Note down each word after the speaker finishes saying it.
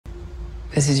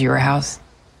This is your house.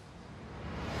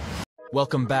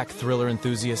 Welcome back, thriller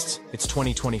enthusiasts. It's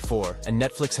 2024, and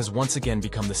Netflix has once again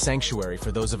become the sanctuary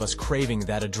for those of us craving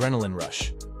that adrenaline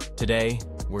rush. Today,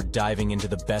 we're diving into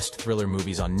the best thriller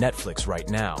movies on Netflix right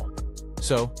now.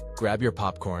 So, grab your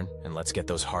popcorn and let's get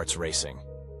those hearts racing.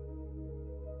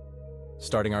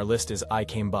 Starting our list is I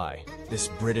Came By. This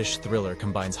British thriller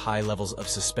combines high levels of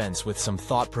suspense with some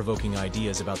thought-provoking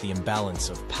ideas about the imbalance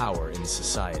of power in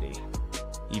society.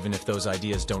 Even if those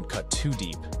ideas don't cut too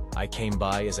deep, I Came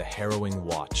By is a harrowing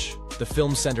watch. The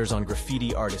film centers on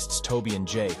graffiti artists Toby and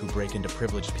Jay who break into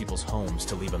privileged people's homes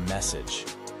to leave a message.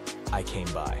 I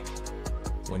Came By.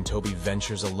 When Toby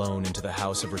ventures alone into the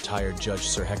house of retired Judge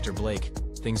Sir Hector Blake,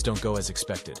 things don't go as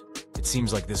expected. It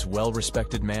seems like this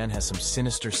well-respected man has some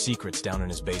sinister secrets down in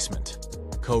his basement.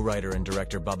 Co-writer and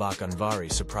director Babak Anvari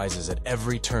surprises at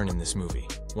every turn in this movie.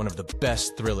 One of the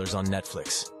best thrillers on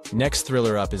Netflix. Next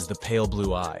thriller up is The Pale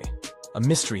Blue Eye, a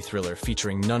mystery thriller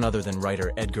featuring none other than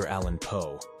writer Edgar Allan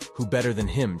Poe. Who better than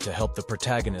him to help the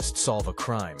protagonist solve a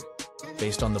crime?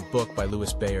 Based on the book by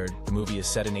Louis Bayard, the movie is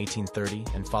set in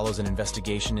 1830 and follows an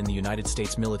investigation in the United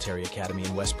States Military Academy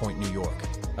in West Point, New York.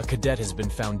 A cadet has been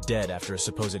found dead after a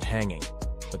supposed hanging,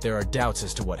 but there are doubts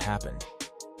as to what happened.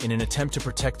 In an attempt to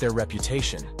protect their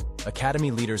reputation,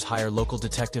 Academy leaders hire local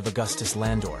detective Augustus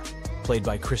Landor, played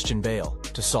by Christian Bale,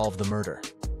 to solve the murder.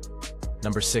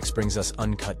 Number 6 brings us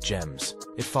Uncut Gems.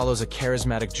 It follows a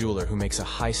charismatic jeweler who makes a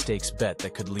high-stakes bet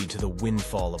that could lead to the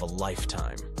windfall of a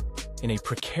lifetime. In a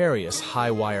precarious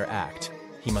high-wire act,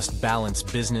 he must balance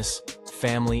business,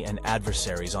 family, and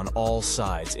adversaries on all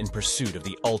sides in pursuit of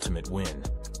the ultimate win.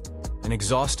 An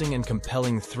exhausting and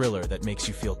compelling thriller that makes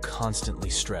you feel constantly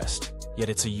stressed, yet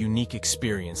it's a unique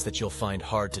experience that you'll find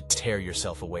hard to tear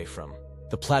yourself away from.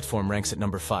 The Platform ranks at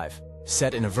number 5.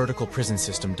 Set in a vertical prison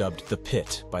system dubbed The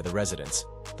Pit by the residents,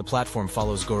 The Platform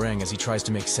follows Goreng as he tries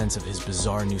to make sense of his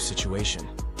bizarre new situation,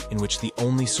 in which the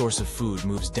only source of food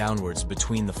moves downwards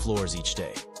between the floors each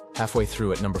day. Halfway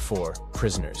through at number 4,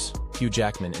 Prisoners. Hugh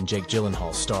Jackman and Jake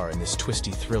Gyllenhaal star in this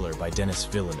twisty thriller by Denis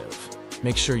Villeneuve.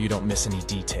 Make sure you don't miss any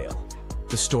detail.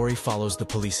 The story follows the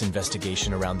police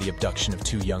investigation around the abduction of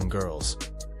 2 young girls.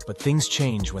 But things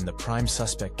change when the prime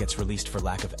suspect gets released for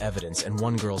lack of evidence and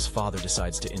one girl's father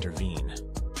decides to intervene.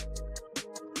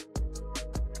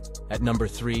 At number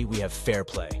 3, we have Fair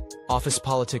Play. Office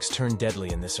politics turn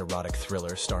deadly in this erotic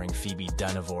thriller starring Phoebe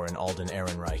Dynevor and Alden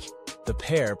Ehrenreich. The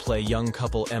pair play young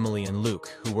couple Emily and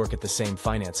Luke, who work at the same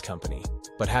finance company,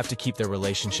 but have to keep their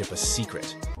relationship a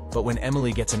secret. But when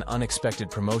Emily gets an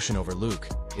unexpected promotion over Luke,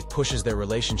 it pushes their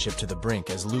relationship to the brink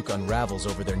as Luke unravels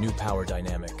over their new power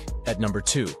dynamic. At number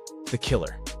 2, The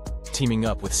Killer. Teaming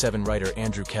up with Seven writer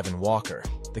Andrew Kevin Walker,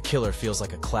 The Killer feels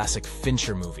like a classic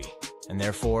Fincher movie, and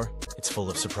therefore, it's full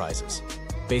of surprises.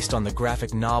 Based on the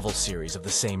graphic novel series of the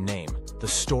same name, the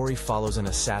story follows an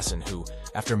assassin who,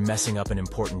 after messing up an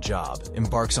important job,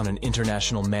 embarks on an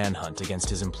international manhunt against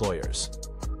his employers.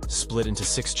 Split into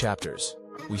 6 chapters,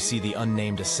 we see the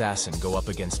unnamed assassin go up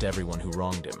against everyone who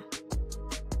wronged him.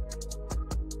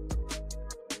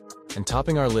 And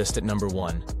topping our list at number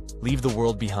 1, Leave the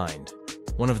World Behind.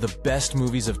 One of the best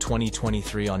movies of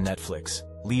 2023 on Netflix,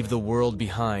 Leave the World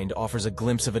Behind offers a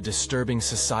glimpse of a disturbing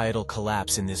societal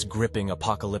collapse in this gripping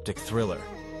apocalyptic thriller.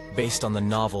 Based on the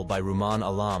novel by Rumaan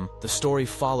Alam, the story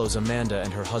follows Amanda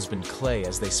and her husband Clay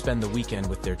as they spend the weekend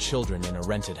with their children in a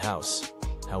rented house.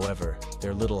 However,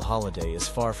 their little holiday is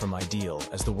far from ideal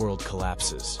as the world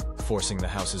collapses, forcing the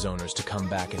house's owners to come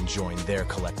back and join their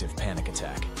collective panic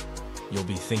attack. You'll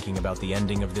be thinking about the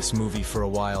ending of this movie for a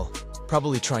while,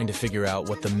 probably trying to figure out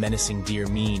what the menacing deer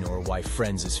mean or why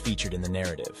Friends is featured in the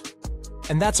narrative.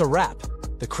 And that's a wrap!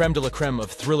 The creme de la creme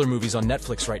of thriller movies on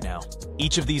Netflix right now.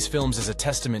 Each of these films is a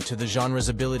testament to the genre's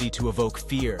ability to evoke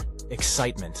fear,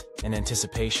 excitement, and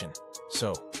anticipation.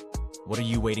 So, what are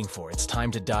you waiting for? It's time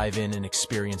to dive in and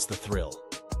experience the thrill.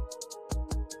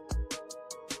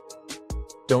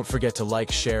 Don't forget to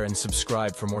like, share, and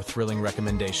subscribe for more thrilling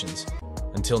recommendations.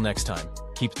 Until next time,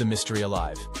 keep the mystery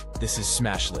alive. This is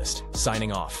Smash List,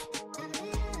 signing off.